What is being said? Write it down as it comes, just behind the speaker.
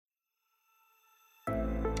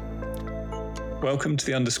Welcome to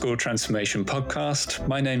the Underscore Transformation Podcast.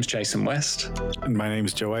 My name's Jason West. And my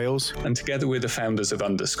name's Joe Ailes. And together we're the founders of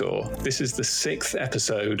Underscore. This is the 6th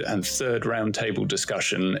episode and 3rd roundtable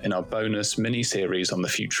discussion in our bonus mini-series on the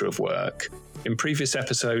future of work. In previous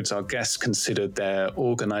episodes, our guests considered their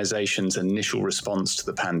organization's initial response to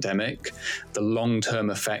the pandemic, the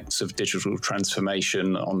long-term effects of digital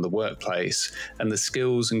transformation on the workplace, and the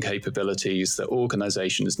skills and capabilities that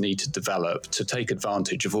organizations need to develop to take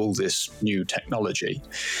advantage of all this new technology.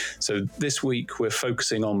 So this week, we're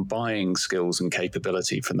focusing on buying skills and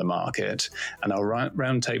capability from the market. And our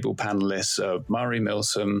roundtable panelists are Mari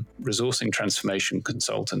Milsom, resourcing transformation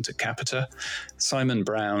consultant at Capita, Simon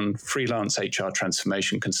Brown, freelance HR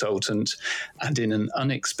transformation consultant, and in an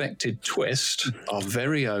unexpected twist, our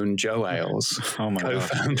very own Joe Ailes,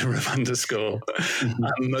 co-founder of Underscore,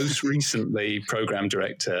 and most recently program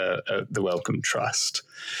director at the Wellcome Trust.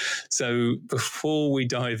 So before we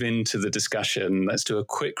dive into the discussion, let's do a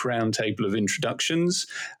quick roundtable of introductions.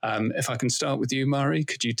 If I can start with you, Mari,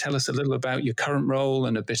 could you tell us a little about your current role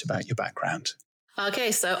and a bit about your background?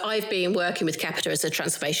 Okay, so I've been working with Capita as a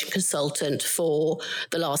transformation consultant for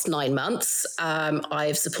the last 9 months.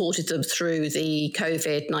 I've supported them through the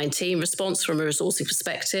COVID-19 response from a resourcing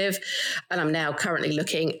perspective, and I'm now currently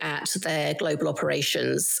looking at their global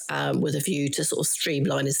operations with a view to sort of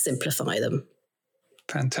streamline and simplify them.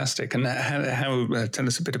 Fantastic. And how tell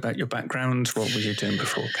us a bit about your background. What were you doing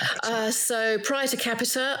before Capita? So prior to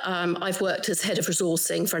Capita, I've worked as head of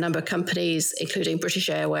resourcing for a number of companies, including British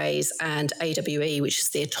Airways and AWE, which is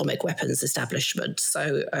the Atomic Weapons Establishment.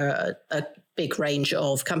 So a big range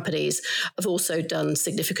of companies. I've also done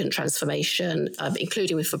significant transformation,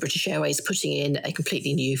 including for British Airways, putting in a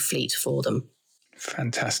completely new fleet for them.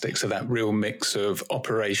 Fantastic. So that real mix of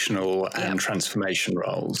operational and transformation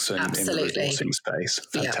roles in the resourcing space.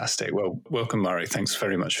 Fantastic. Yep. Well, welcome, Mari. Thanks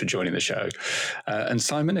very much for joining the show. And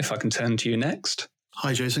Simon, if I can turn to you next.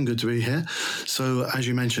 Hi, Jason. Good to be here. So as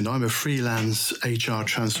you mentioned, I'm a freelance HR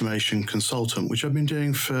transformation consultant, which I've been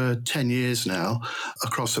doing for 10 years now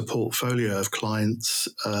across a portfolio of clients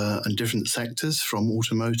and different sectors from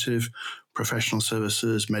automotive, professional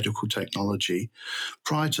services, medical technology.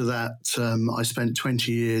 Prior to that, I spent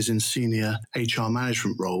 20 years in senior HR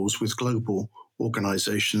management roles with global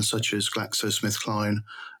organizations such as GlaxoSmithKline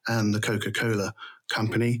and the Coca-Cola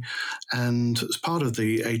Company. And as part of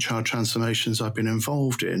the HR transformations I've been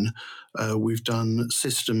involved in, we've done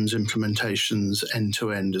systems implementations end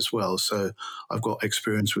to end as well. So I've got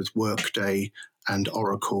experience with Workday and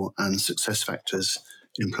Oracle and SuccessFactors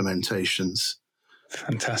implementations.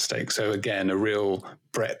 Fantastic. So again, a real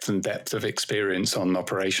breadth and depth of experience on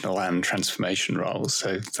operational and transformation roles.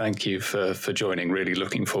 So thank you for joining. Really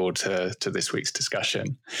looking forward to this week's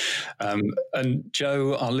discussion. And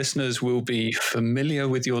Joe, our listeners will be familiar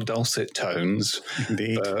with your dulcet tones.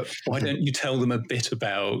 Indeed. But why don't you tell them a bit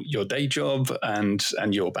about your day job and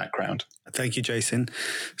your background? Thank you, Jason.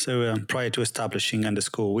 So prior to establishing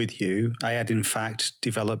Underscore with you, I had in fact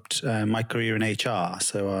developed my career in HR.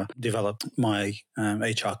 So I developed my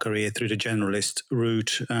HR career through the generalist route,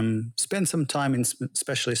 spent some time in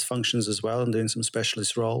specialist functions as well and doing some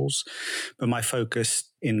specialist roles. But my focus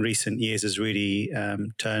in recent years has really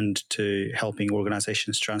turned to helping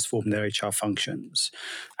organizations transform their HR functions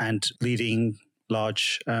and leading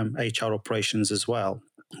large HR operations as well.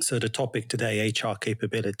 So the topic today, HR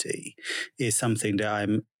capability, is something that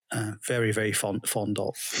I'm very, very fond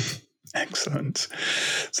of. Excellent.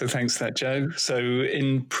 So thanks for that, Joe. So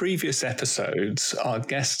in previous episodes, our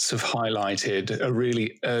guests have highlighted a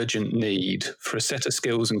really urgent need for a set of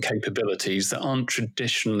skills and capabilities that aren't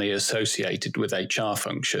traditionally associated with HR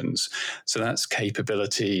functions. So that's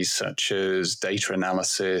capabilities such as data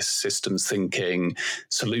analysis, systems thinking,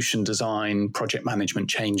 solution design, project management,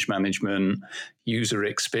 change management, user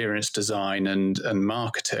experience design and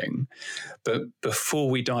marketing. But before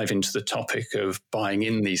we dive into the topic of buying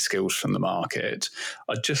in these skills from the market,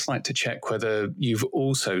 I'd just like to check whether you've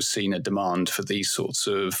also seen a demand for these sorts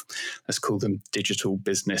of, let's call them digital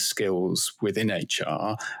business skills within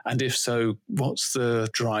HR. And if so, what's the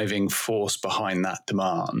driving force behind that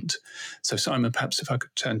demand? So Simon, perhaps if I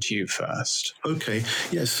could turn to you first. Okay.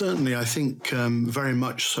 Yes, certainly. I think very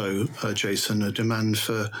much so, Jason, a demand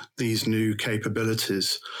for these new capabilities.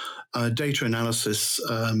 Data analysis,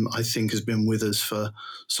 I think, has been with us for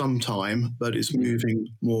some time, but it's moving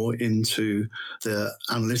more into the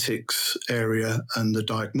analytics area and the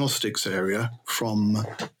diagnostics area from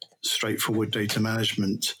straightforward data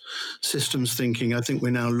management. Systems thinking, I think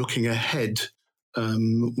we're now looking ahead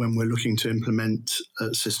when we're looking to implement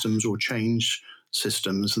systems or change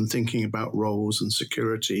systems and thinking about roles and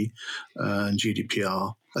security and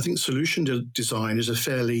GDPR. I think solution design is a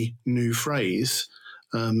fairly new phrase.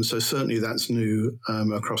 So certainly that's new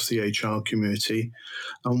across the HR community.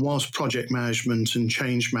 And whilst project management and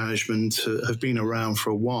change management have been around for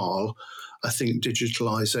a while, I think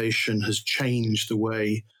digitalization has changed the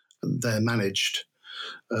way they're managed.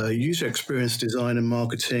 User experience design and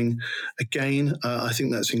marketing, again, I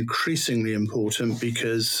think that's increasingly important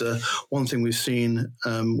because one thing we've seen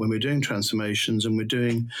when we're doing transformations and we're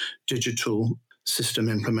doing digital system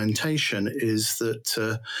implementation is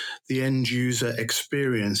that the end user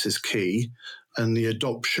experience is key and the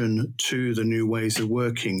adoption to the new ways of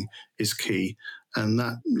working is key. And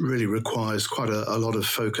that really requires quite a lot of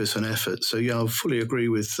focus and effort. So, yeah, I fully agree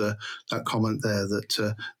with that comment there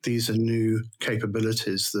that these are new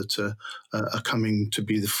capabilities that are coming to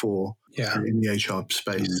be the fore in the HR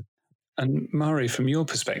space. And Mari, from your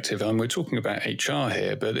perspective, we're talking about HR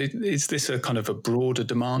here, but is this a kind of a broader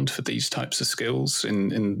demand for these types of skills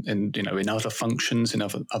in other functions, in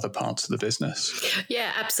other parts of the business?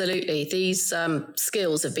 Yeah, absolutely. These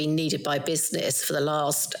skills have been needed by business for the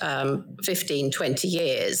last 15, 20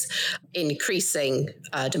 years, increasing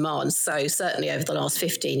demand. So certainly over the last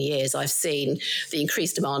 15 years, I've seen the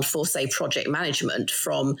increased demand for, say, project management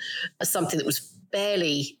from something that was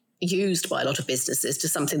barely used by a lot of businesses to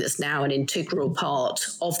something that's now an integral part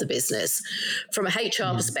of the business. From a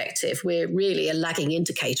HR perspective, we're really a lagging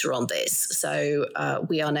indicator on this. So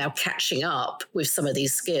we are now catching up with some of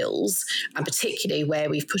these skills, and particularly where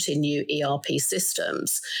we've put in new ERP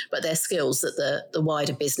systems, but they're skills that the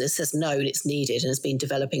wider business has known it's needed and has been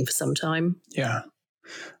developing for some time. Yeah.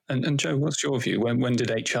 And Joe, what's your view? When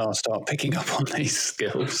did HR start picking up on these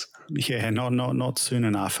skills? Yeah, not soon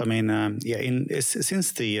enough. I mean,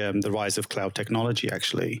 since the rise of cloud technology,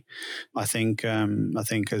 actually, I think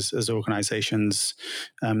as organizations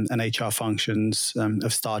and HR functions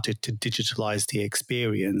have started to digitalize the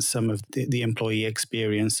experience, some of the employee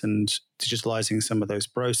experience, and digitalizing some of those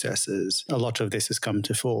processes, a lot of this has come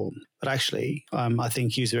to form. But actually, I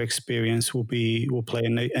think user experience will play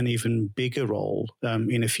an even bigger role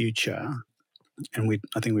in the future. And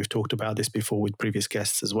I think we've talked about this before with previous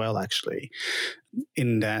guests as well, actually,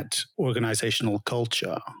 in that organizational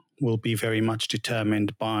culture will be very much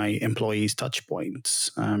determined by employees' touch points.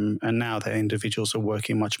 And now that individuals are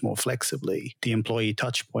working much more flexibly, the employee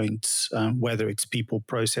touch points, whether it's people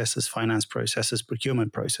processes, finance processes,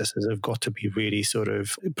 procurement processes, have got to be really sort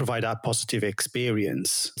of provide that positive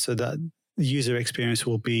experience so that user experience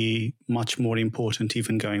will be much more important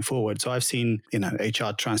even going forward. So I've seen,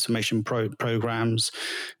 HR transformation programs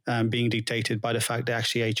being dictated by the fact that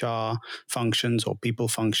actually HR functions or people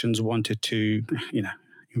functions wanted to,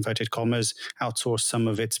 inverted commas, outsource some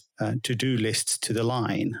of its to-do lists to the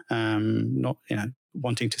line,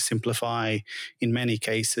 wanting to simplify, in many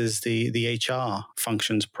cases, the HR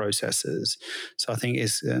functions processes. So I think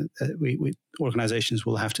organizations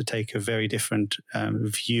will have to take a very different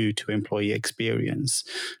view to employee experience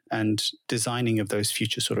and designing of those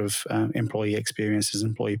future sort of employee experiences,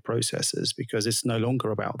 employee processes, because it's no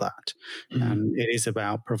longer about that. It is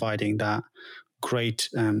about providing that great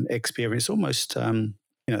experience, almost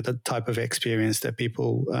the type of experience that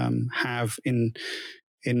people have in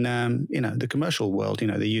the commercial world,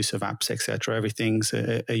 the use of apps, etc. Everything's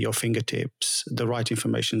at your fingertips. The right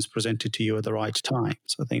information is presented to you at the right time.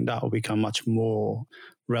 So I think that will become much more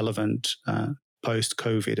relevant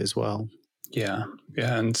post-COVID as well. Yeah.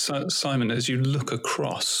 And so, Simon, as you look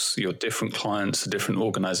across your different clients, the different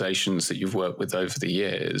organizations that you've worked with over the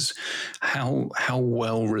years, how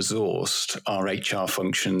well resourced are HR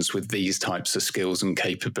functions with these types of skills and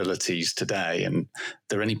capabilities today? And are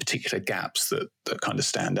there any particular gaps that kind of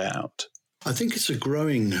stand out? I think it's a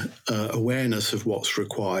growing awareness of what's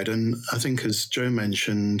required. And I think, as Joe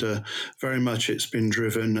mentioned, very much it's been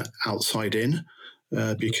driven outside in.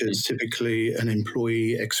 Because typically an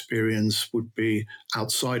employee experience would be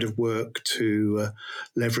outside of work to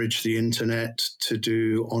leverage the internet, to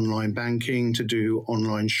do online banking, to do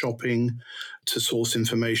online shopping, to source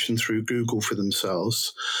information through Google for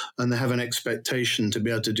themselves. And they have an expectation to be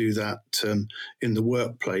able to do that in the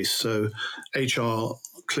workplace. So HR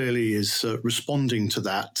clearly is responding to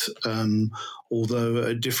that, although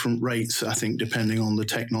at different rates, I think, depending on the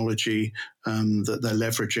technology that they're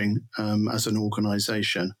leveraging as an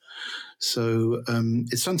organization. So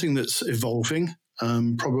it's something that's evolving.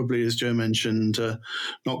 Probably, as Joe mentioned,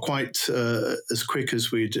 not quite as quick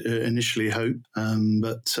as we'd initially hoped,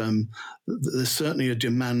 but there's certainly a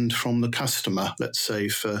demand from the customer, let's say,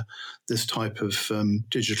 for this type of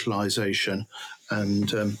digitalization.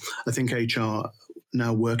 And I think HR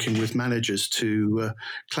now working with managers to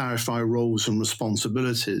clarify roles and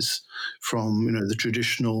responsibilities from, the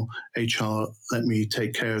traditional HR, let me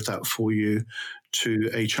take care of that for you, to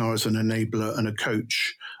HR as an enabler and a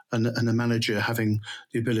coach, and a manager having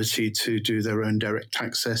the ability to do their own direct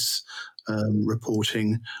access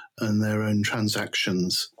reporting and their own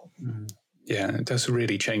transactions. Yeah, it does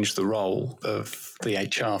really change the role of the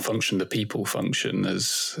HR function, the people function,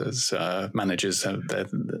 as managers.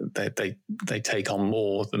 They take on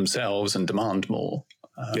more themselves and demand more.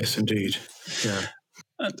 Yes, indeed. Yeah.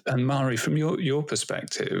 And Mari, from your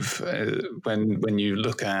perspective, when you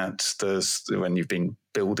look at when you've been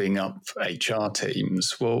building up HR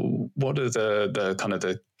teams, well, what are the kind of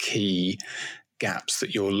the key gaps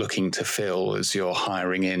that you're looking to fill as you're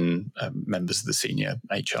hiring in members of the senior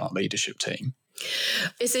HR leadership team?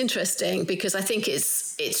 It's interesting because I think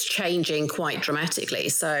it's changing quite dramatically.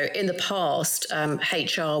 So in the past,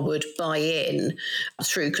 HR would buy in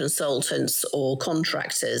through consultants or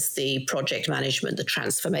contractors the project management, the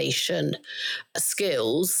transformation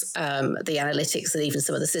skills, the analytics, and even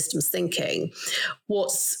some of the systems thinking.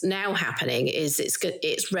 What's now happening is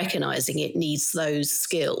it's recognizing it needs those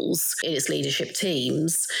skills in its leadership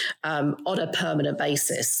teams on a permanent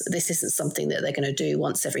basis. This isn't something that they're going to do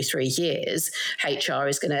once every 3 years. HR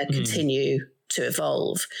is going to continue to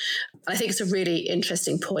evolve. I think it's a really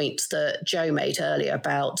interesting point that Joe made earlier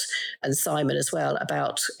about, and Simon as well,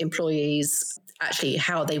 about employees actually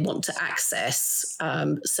how they want to access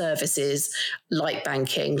services like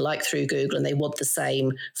banking, like through Google, and they want the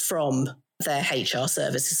same from their HR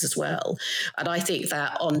services as well. And I think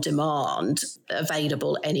that on demand,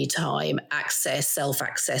 available anytime, access,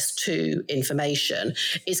 self-access to information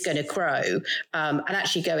is going to grow and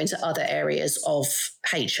actually go into other areas of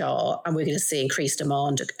HR. And we're going to see increased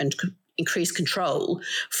demand and increased control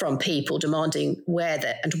from people demanding where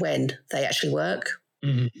and when they actually work.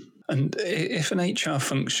 Mm-hmm. And if an HR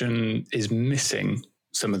function is missing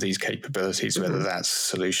some of these capabilities, whether that's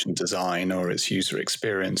solution design or its user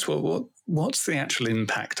experience, what's the actual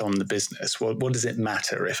impact on the business? What does it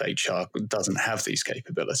matter if HR doesn't have these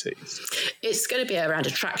capabilities? It's going to be around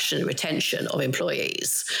attraction and retention of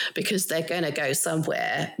employees, because they're going to go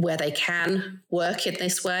somewhere where they can work in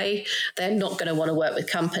this way. They're not going to want to work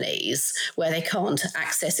with companies where they can't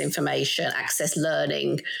access information, access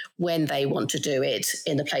learning when they want to do it,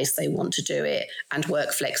 in the place they want to do it, and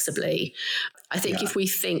work flexibly. I think if we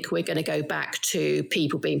think we're going to go back to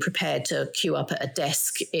people being prepared to queue up at a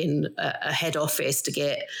desk in a head office to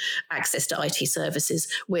get access to IT services,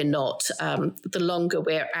 we're not. The longer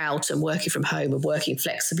we're out and working from home and working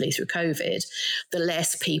flexibly through COVID, the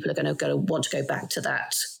less people are going to want to go back to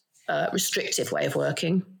that restrictive way of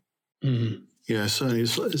working. Mm-hmm. Yeah, certainly.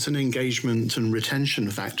 It's an engagement and retention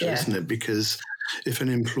factor, isn't it? Because if an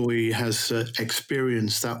employee has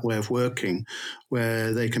experienced that way of working,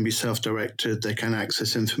 where they can be self-directed, they can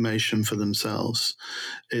access information for themselves,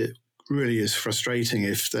 it really is frustrating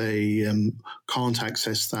if they can't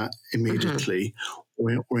access that immediately,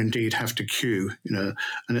 or indeed have to queue.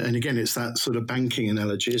 And again, it's that sort of banking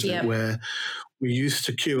analogy, isn't it, where we used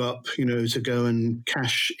to queue up, to go and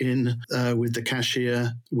cash in with the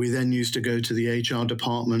cashier. We then used to go to the HR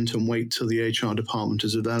department and wait till the HR department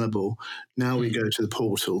is available. Now we go to the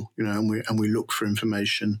portal, and we look for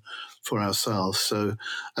information for ourselves. So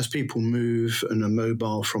as people move and are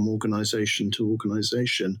mobile from organisation to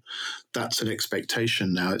organisation, that's an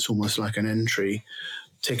expectation now. It's almost like an entry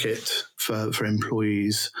ticket for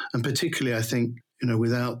employees. And particularly, I think,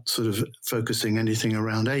 without sort of focusing anything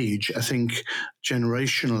around age, I think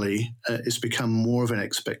generationally it's become more of an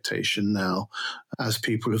expectation now as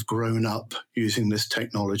people have grown up using this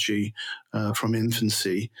technology from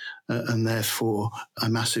infancy, and therefore are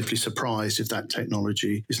massively surprised if that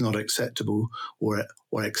technology is not acceptable or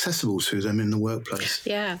accessible to them in the workplace.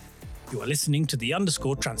 Yeah. You are listening to the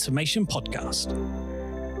Underscore Transformation Podcast.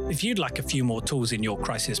 If you'd like a few more tools in your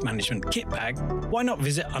crisis management kit bag, why not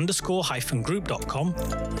visit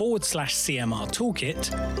underscore-group.com/CMR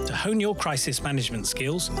toolkit to hone your crisis management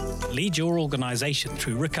skills, lead your organization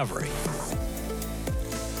through recovery.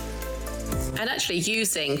 And actually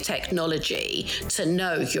using technology to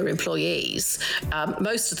know your employees.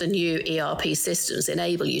 Most of the new ERP systems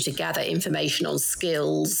enable you to gather information on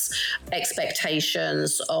skills,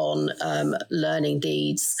 expectations, on learning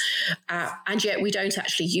needs, and yet we don't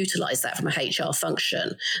actually utilize that from a HR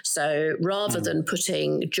function. So rather than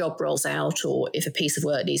putting job roles out, or if a piece of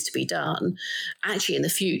work needs to be done, actually in the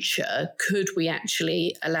future, could we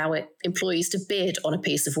actually allow it employees to bid on a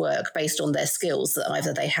piece of work based on their skills that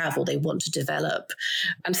either they have or they want to develop,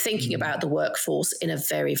 and thinking about the workforce in a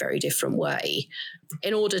very, very different way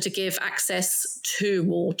in order to give access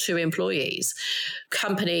to employees.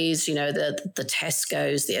 Companies, the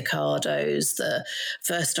Tesco's, the Ocados, the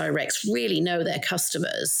First Directs really know their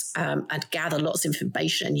customers and gather lots of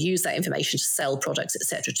information and use that information to sell products,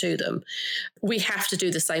 etc., to them. We have to do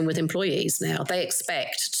the same with employees now. They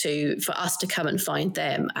expect for us to come and find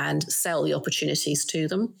them and sell the opportunities to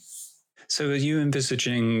them. So are you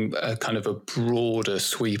envisaging a kind of a broader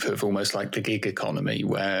sweep of almost like the gig economy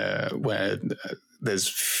where there's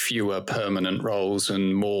fewer permanent roles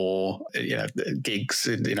and more gigs,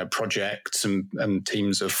 projects and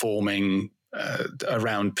teams are forming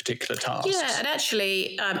around particular tasks? Yeah, and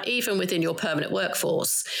actually, even within your permanent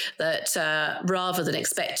workforce, that rather than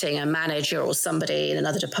expecting a manager or somebody in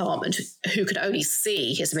another department who can only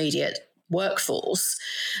see his immediate workforce,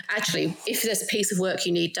 actually, if there's a piece of work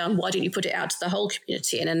you need done, why don't you put it out to the whole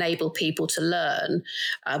community and enable people to learn?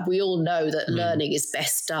 We all know that learning is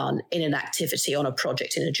best done in an activity, on a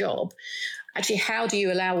project, in a job. Actually, how do you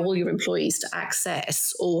allow all your employees to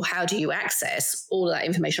access, or how do you access all of that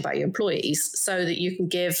information about your employees so that you can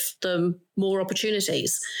give them more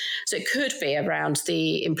opportunities? So it could be around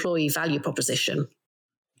the employee value proposition.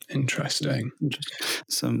 Interesting.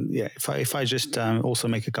 So if I just also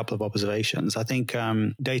make a couple of observations, I think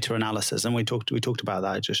data analysis, and we talked about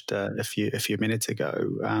that just a few minutes ago.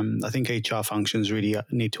 I think HR functions really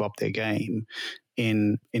need to up their game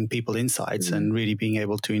in people insights and really being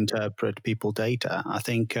able to interpret people data. I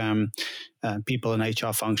think people in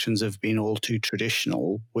HR functions have been all too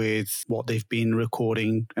traditional with what they've been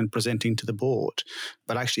recording and presenting to the board.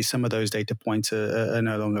 But actually, some of those data points are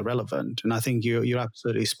no longer relevant. And I think you're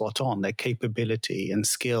absolutely spot on. Their capability and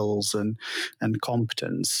skills and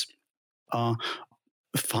competence are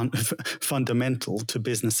fundamental to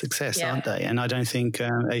business success, aren't they? And I don't think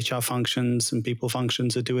HR functions and people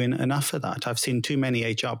functions are doing enough of that. I've seen too many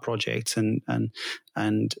HR projects and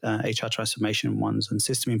HR transformation ones and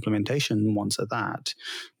system implementation ones at that,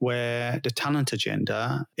 where the talent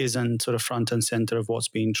agenda isn't sort of front and center of what's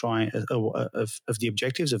being tried of the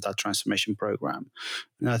objectives of that transformation program.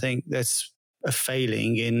 And I think that's a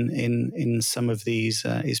failing in some of these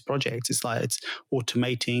projects. It's like it's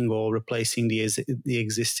automating or replacing the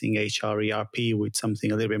existing HR ERP with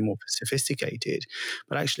something a little bit more sophisticated.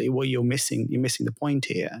 But actually, what you're missing the point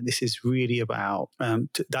here. This is really about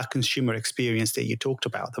that consumer experience that you talked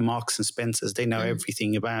about. The Marks and Spencers, they know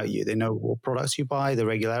everything about you. They know what products you buy, the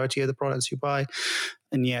regularity of the products you buy,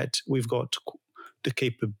 and yet we've got the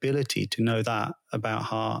capability to know that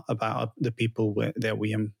about the people that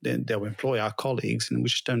we employ, our colleagues, and we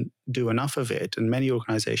just don't do enough of it. And many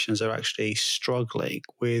organizations are actually struggling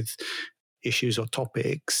with issues or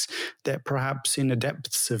topics that perhaps in the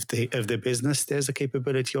depths of the business there's a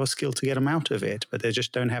capability or skill to get them out of it, but they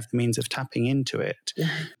just don't have the means of tapping into it.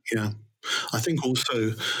 Yeah. I think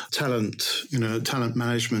also talent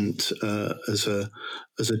management as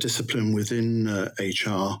a discipline within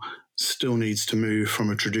HR still needs to move from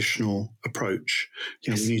a traditional approach.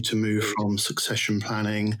 We need to move from succession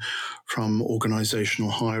planning, from organizational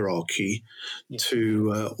hierarchy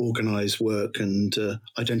to organize work and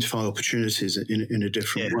identify opportunities in a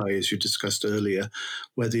different way, as you discussed earlier,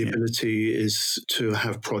 where the ability is to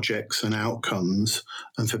have projects and outcomes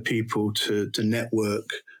and for people to network,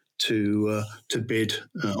 to bid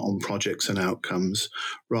on projects and outcomes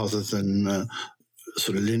rather than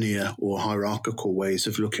sort of linear or hierarchical ways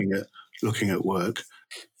of looking at work.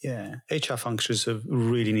 Yeah, HR functions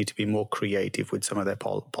really need to be more creative with some of their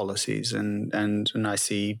policies, and I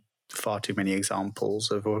see far too many examples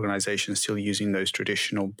of organizations still using those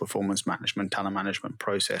traditional performance management, talent management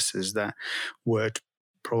processes that worked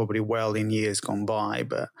probably well in years gone by,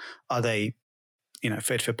 but are they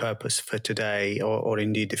fit for purpose for today or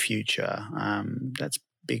indeed the future? That's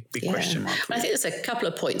big question mark. I think there's a couple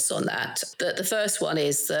of points on that. The first one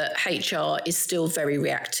is that HR is still very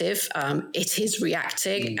reactive. It is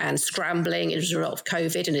reacting and scrambling as a result of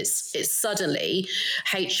COVID, and it's suddenly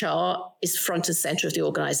HR is front and center of the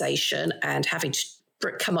organization and having to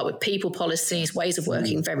come up with people policies, ways of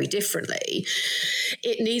working very differently.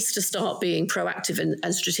 It needs to start being proactive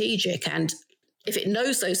and strategic. And if it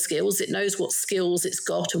knows those skills, it knows what skills it's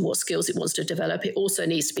got and what skills it wants to develop. It also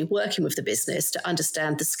needs to be working with the business to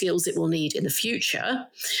understand the skills it will need in the future,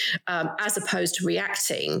 as opposed to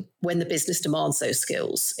reacting when the business demands those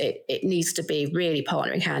skills. It needs to be really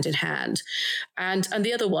partnering hand in hand. And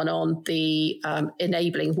the other one on the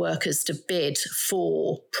enabling workers to bid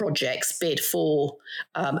for projects, bid for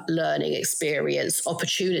learning experience,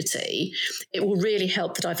 opportunity, it will really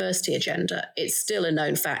help the diversity agenda. It's still a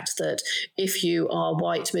known fact that if you are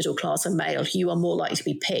white, middle class and male, you are more likely to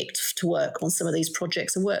be picked to work on some of these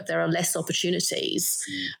projects and work. There are less opportunities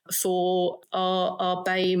for our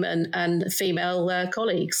BAME and female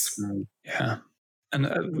colleagues. Yeah.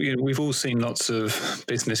 And we've all seen lots of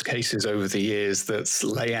business cases over the years that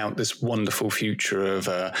lay out this wonderful future of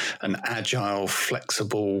an agile,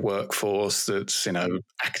 flexible workforce that's,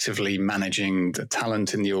 actively managing the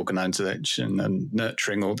talent in the organization and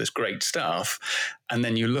nurturing all this great stuff. And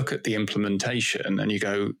then you look at the implementation and you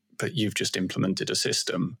go, but you've just implemented a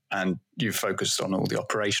system and you've focused on all the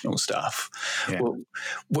operational stuff. Yeah.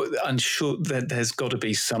 Well, I'm sure that there's got to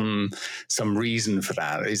be some reason for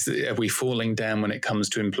that. Are we falling down when it comes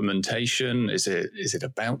to implementation? Is it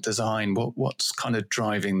about design? What's kind of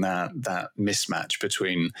driving that mismatch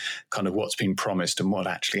between kind of what's been promised and what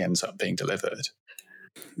actually ends up being delivered?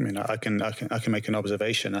 I mean, I can make an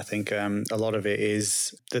observation. I think a lot of it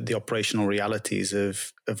is that the operational realities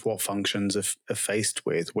of what functions are faced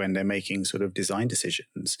with when they're making sort of design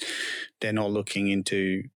decisions. They're not looking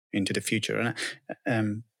into the future,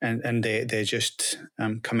 and they're just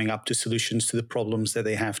coming up to solutions to the problems that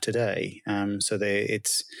they have today. So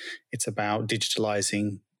it's about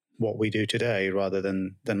digitalizing what we do today rather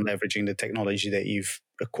than leveraging the technology that you've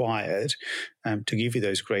acquired to give you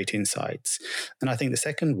those great insights. And I think the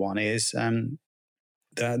second one is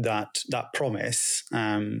that promise.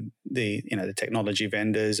 The technology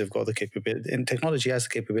vendors have got the capability, and technology has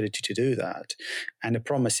the capability to do that, and the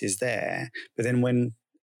promise is there. But then when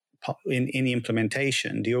in the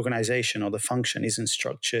implementation, the organization or the function isn't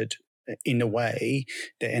structured in a way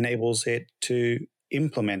that enables it to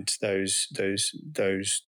implement those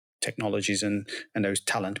technologies and those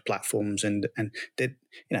talent platforms, and that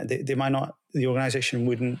they might not, the organization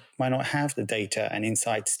might not have the data and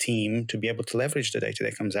insights team to be able to leverage the data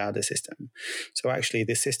that comes out of the system. So actually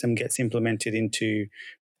the system gets implemented into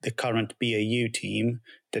the current BAU team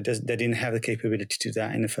that didn't have the capability to do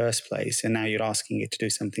that in the first place, and now you're asking it to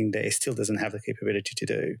do something that it still doesn't have the capability to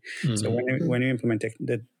do. Mm-hmm. So when you implement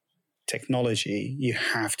the technology, you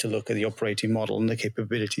have to look at the operating model and the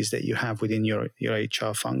capabilities that you have within your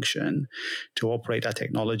HR function to operate that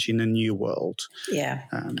technology in a new world. Yeah.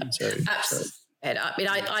 And I mean,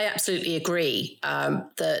 I absolutely agree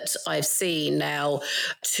that I've seen now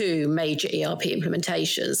 2 major ERP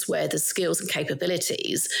implementations where the skills and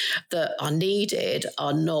capabilities that are needed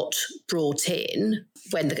are not brought in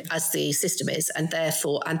as the system is, and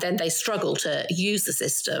then they struggle to use the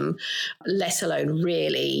system, let alone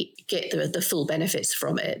really get the full benefits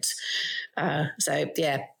from it. So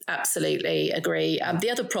yeah, absolutely agree. The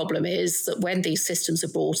other problem is that when these systems are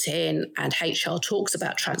brought in and HR talks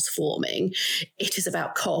about transforming, it is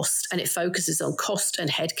about cost, and it focuses on cost and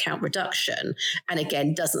headcount reduction, and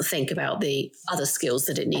again doesn't think about the other skills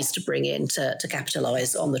that it needs to bring in to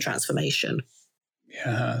capitalize on the transformation.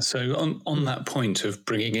 Yeah. So on that point of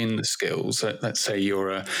bringing in the skills, let's say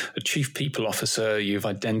you're a chief people officer, you've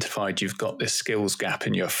identified you've got this skills gap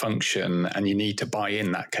in your function and you need to buy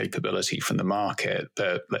in that capability from the market.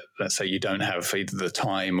 But let's say you don't have either the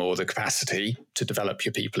time or the capacity to develop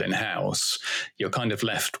your people in-house. You're kind of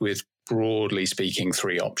left with, broadly speaking,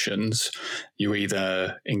 3 options. You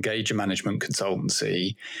either engage a management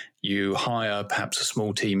consultancy, you hire perhaps a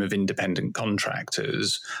small team of independent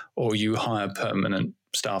contractors, or you hire permanent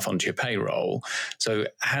staff onto your payroll. So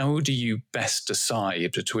how do you best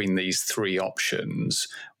decide between these 3 options?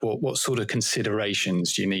 What sort of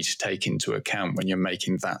considerations do you need to take into account when you're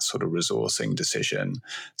making that sort of resourcing decision?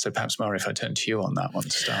 So perhaps, Mari, if I turn to you on that one to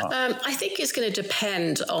start. I think it's going to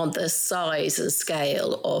depend on the size and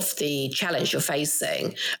scale of the challenge you're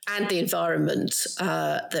facing and the environment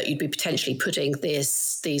that you'd be potentially putting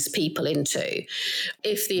these people into.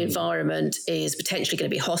 If the environment is potentially going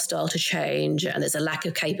to be hostile to change and there's a lack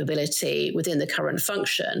of capability within the current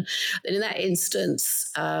function, then in that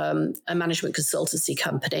instance, a management consultancy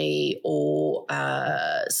company or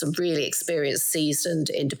some really experienced, seasoned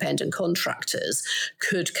independent contractors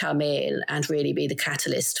could come in and really be the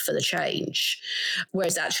catalyst for the change.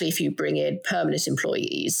 Whereas actually, if you bring in permanent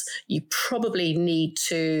employees, you probably need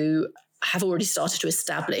to have already started to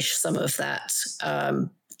establish some of that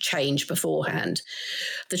change beforehand.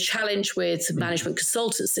 The challenge with management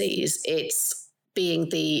consultancies, it's being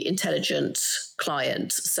the intelligent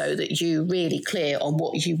client, so that you're really clear on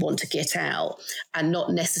what you want to get out and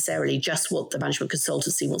not necessarily just what the management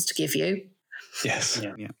consultancy wants to give you. Yes.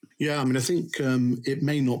 Yeah, I mean, I think it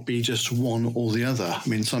may not be just one or the other. I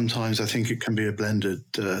mean, sometimes I think it can be a blended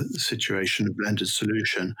situation, a blended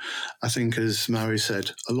solution. I think, as Mary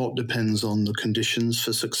said, a lot depends on the conditions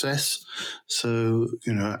for success. So,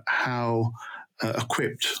 how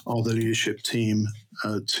equipped are the leadership team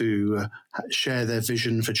to share their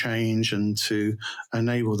vision for change and to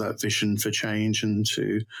enable that vision for change and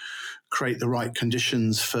to create the right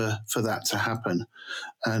conditions for that to happen.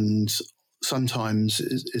 And sometimes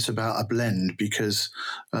it's about a blend, because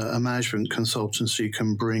a management consultancy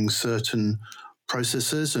can bring certain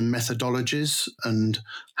processes and methodologies and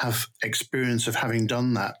have experience of having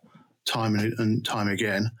done that time and time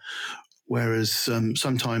again. Whereas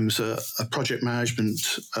sometimes a project management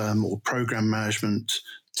or program management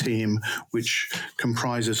team, which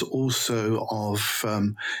comprises also of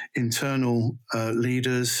internal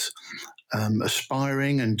leaders,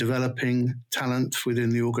 aspiring and developing talent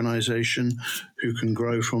within the organization who can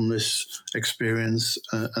grow from this experience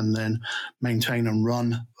and then maintain and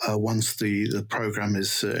run once the program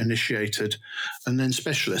is initiated. And then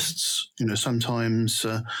specialists, sometimes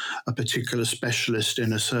a particular specialist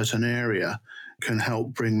in a certain area can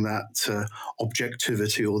help bring that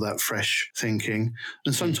objectivity or that fresh thinking.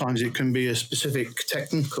 And sometimes it can be a specific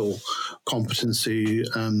technical competency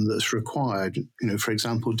that's required. For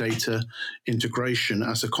example, data integration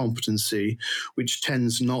as a competency, which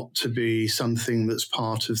tends not to be something that's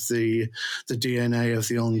part of the DNA of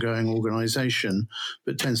the ongoing organization,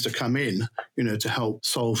 but tends to come in, to help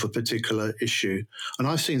solve a particular issue. And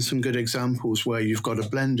I've seen some good examples where you've got a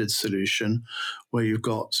blended solution, where you've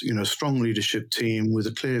got, a strong leadership team with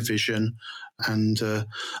a clear vision and a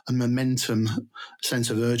momentum, sense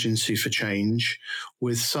of urgency for change,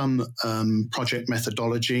 with some project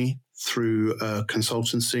methodology through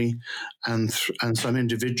consultancy and some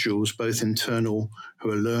individuals, both internal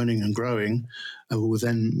who are learning and growing, who will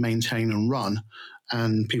then maintain and run,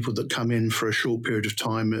 and people that come in for a short period of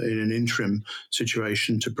time in an interim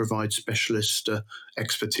situation to provide specialist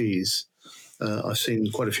expertise. I've seen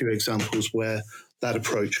quite a few examples where that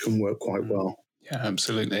approach can work quite well. Yeah,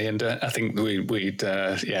 absolutely. And I think we'd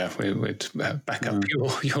back up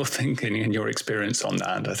your thinking and your experience on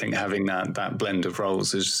that. I think having that blend of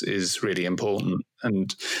roles is really important,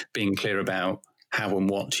 and being clear about how and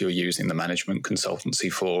what you're using the management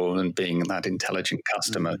consultancy for, and being that intelligent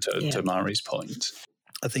customer to Mari's point.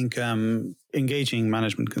 I think engaging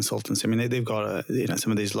management consultants, they've got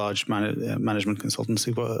some of these large management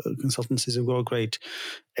consultancies have got great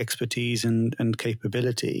expertise and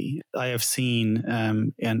capability. I have seen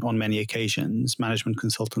and on many occasions management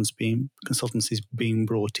consultancies being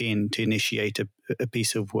brought in to initiate a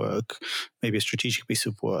piece of work, maybe a strategic piece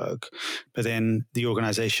of work, but then the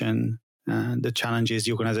organization. The challenge is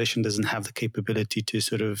the organization doesn't have the capability to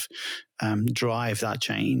sort of drive that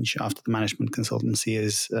change after the management consultancy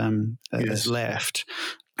is left.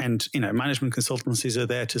 And, management consultancies are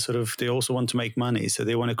there to they also want to make money. So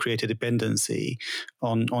they want to create a dependency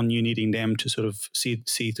on you needing them to sort of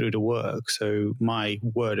see through the work. So my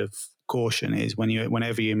word of caution is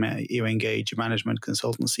whenever you engage a management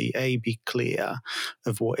consultancy, be clear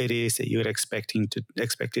of what it is that you're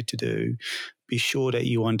expected to do. Be sure that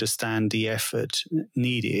you understand the effort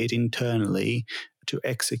needed internally to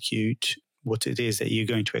execute what it is that you're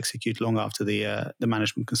going to execute long after the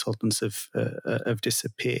management consultants have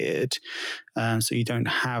disappeared, so you don't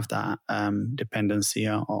have that dependency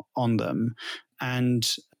on them,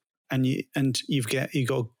 and you've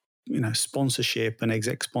got sponsorship and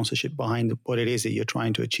exec sponsorship behind what it is that you're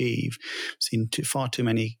trying to achieve. I've seen far too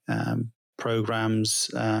many programs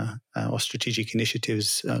or strategic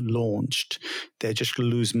initiatives launched. They just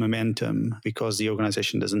lose momentum because the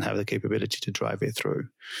organization doesn't have the capability to drive it through.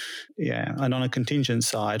 Yeah, and on a contingent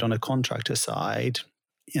side, on a contractor side,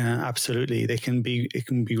 absolutely, it can be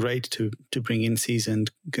great to bring in seasoned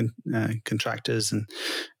contractors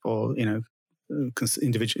or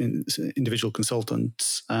individual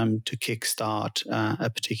consultants to kickstart a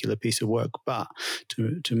particular piece of work. But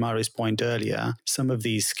to Mari's point earlier, some of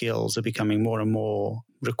these skills are becoming more and more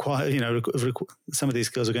required. Some of these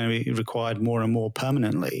skills are going to be required more and more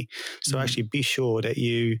permanently. So actually, be sure that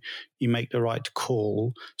you make the right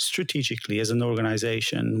call strategically as an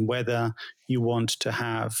organization, whether you want to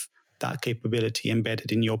have that capability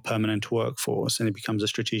embedded in your permanent workforce, and it becomes a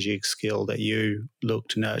strategic skill that you look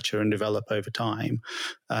to nurture and develop over time,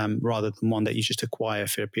 rather than one that you just acquire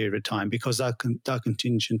for a period of time, because that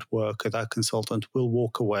contingent worker, that consultant will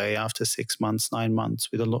walk away after 6 months, 9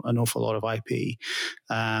 months with an awful lot of IP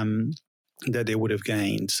that they would have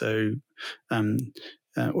gained. So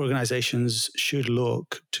organizations should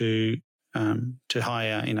look to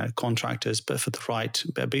hire, contractors, but for the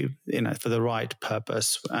right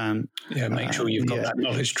purpose. Make sure you've got that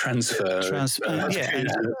knowledge transfer.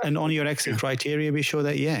 And on your exit criteria, be sure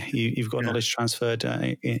that you've got knowledge transferred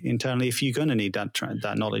internally if you're going to need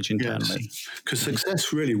that knowledge internally. Because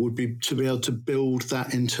success really would be to be able to build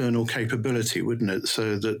that internal capability, wouldn't it?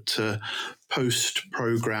 So that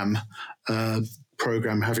post-program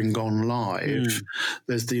having gone live,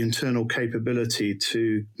 there's the internal capability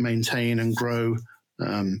to maintain and grow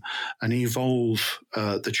and evolve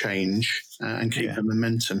the change and keep the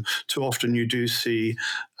momentum. Too often you do see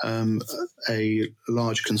a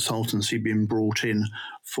large consultancy being brought in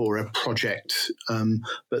for a project,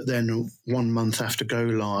 but then 1 month after go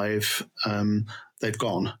live, they've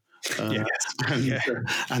gone. And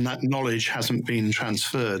that knowledge hasn't been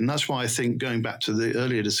transferred. And that's why I think, going back to the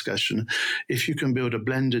earlier discussion, if you can build a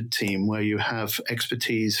blended team where you have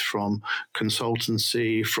expertise from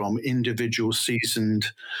consultancy, from individual seasoned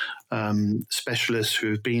specialists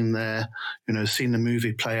who have been there, seen the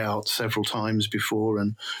movie play out several times before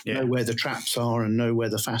and know where the traps are and know where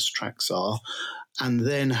the fast tracks are, and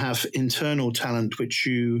then have internal talent which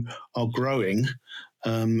you are growing,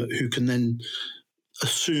 who can then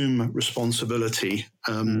assume responsibility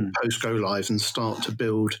post go live and start to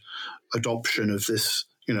build adoption of this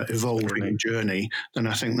evolving journey, then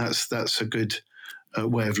I think that's a good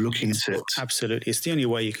way of looking at it. Absolutely, it's the only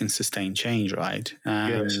way you can sustain change, right?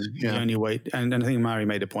 The only way, and I think Mari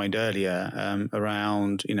made a point earlier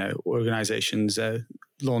around organizations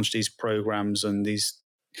launch these programs and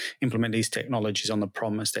implement these technologies on the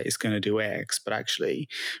promise that it's going to do X, but actually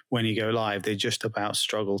when you go live, they just about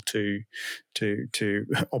struggle to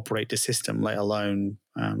operate the system, let alone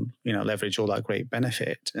leverage all that great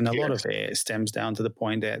benefit. And a lot of it stems down to the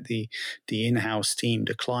point that the in-house team,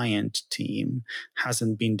 the client team,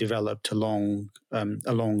 hasn't been developed along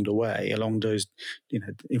the way, along those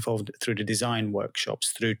involved through the design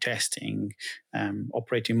workshops, through testing,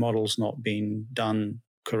 operating models not being done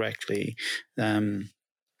correctly.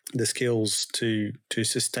 The skills to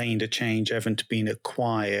sustain the change haven't been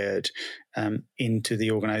acquired into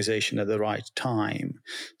the organization at the right time.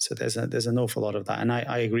 So there's an awful lot of that. And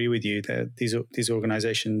I agree with you that these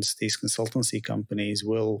organizations, these consultancy companies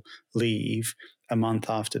will leave a month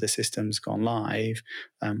after the system's gone live,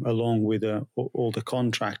 along with all the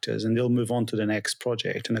contractors, and they'll move on to the next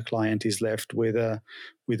project. And the client is left with a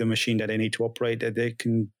machine that they need to operate that they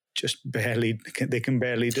can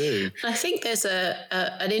barely do. I think there's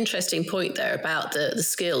an interesting point there about the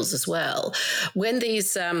skills as well. When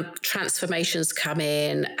these transformations come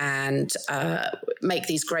in and make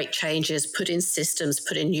these great changes, put in systems,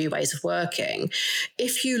 put in new ways of working,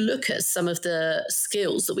 if you look at some of the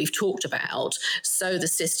skills that we've talked about, so the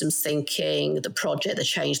systems thinking, the project, the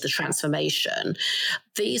change, the transformation,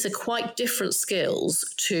 these are quite different skills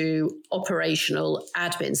to operational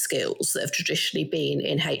admin skills that have traditionally been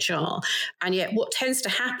in HR. And yet what tends to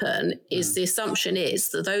happen is the assumption is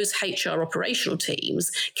that those HR operational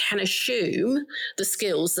teams can assume the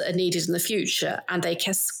skills that are needed in the future and they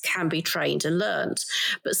can be trained and learned.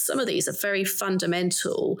 But some of these are very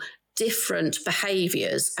fundamental different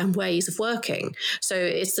behaviors and ways of working. So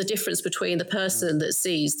it's the difference between the person that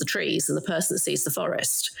sees the trees and the person that sees the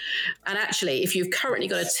forest. And actually, if you've currently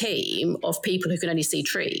got a team of people who can only see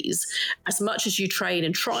trees, as much as you train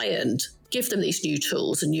and try and give them these new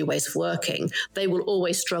tools and new ways of working, they will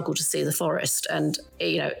always struggle to see the forest. And,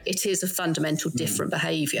 it is a fundamental different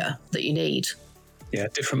behavior that you need. Yeah,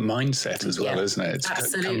 different mindset as well, isn't it?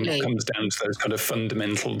 Absolutely. It comes down to those kind of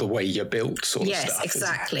fundamental, the way you're built sort of stuff. Yes,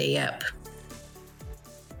 exactly, yep.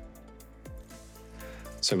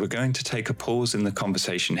 So we're going to take a pause in the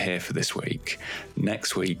conversation here for this week.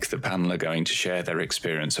 Next week, the panel are going to share their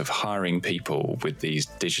experience of hiring people with these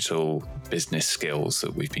digital business skills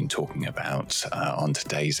that we've been talking about on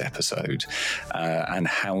today's episode, and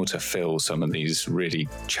how to fill some of these really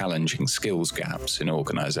challenging skills gaps in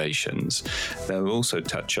organizations. They'll also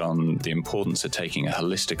touch on the importance of taking a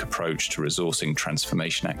holistic approach to resourcing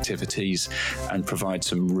transformation activities and provide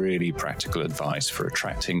some really practical advice for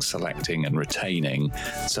attracting, selecting, and retaining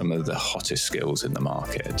some of the hottest skills in the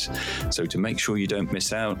market. So to make sure you don't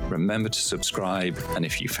miss out, remember to subscribe. And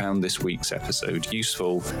if you found this week's episode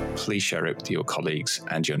useful, please share it with your colleagues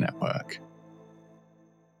and your network.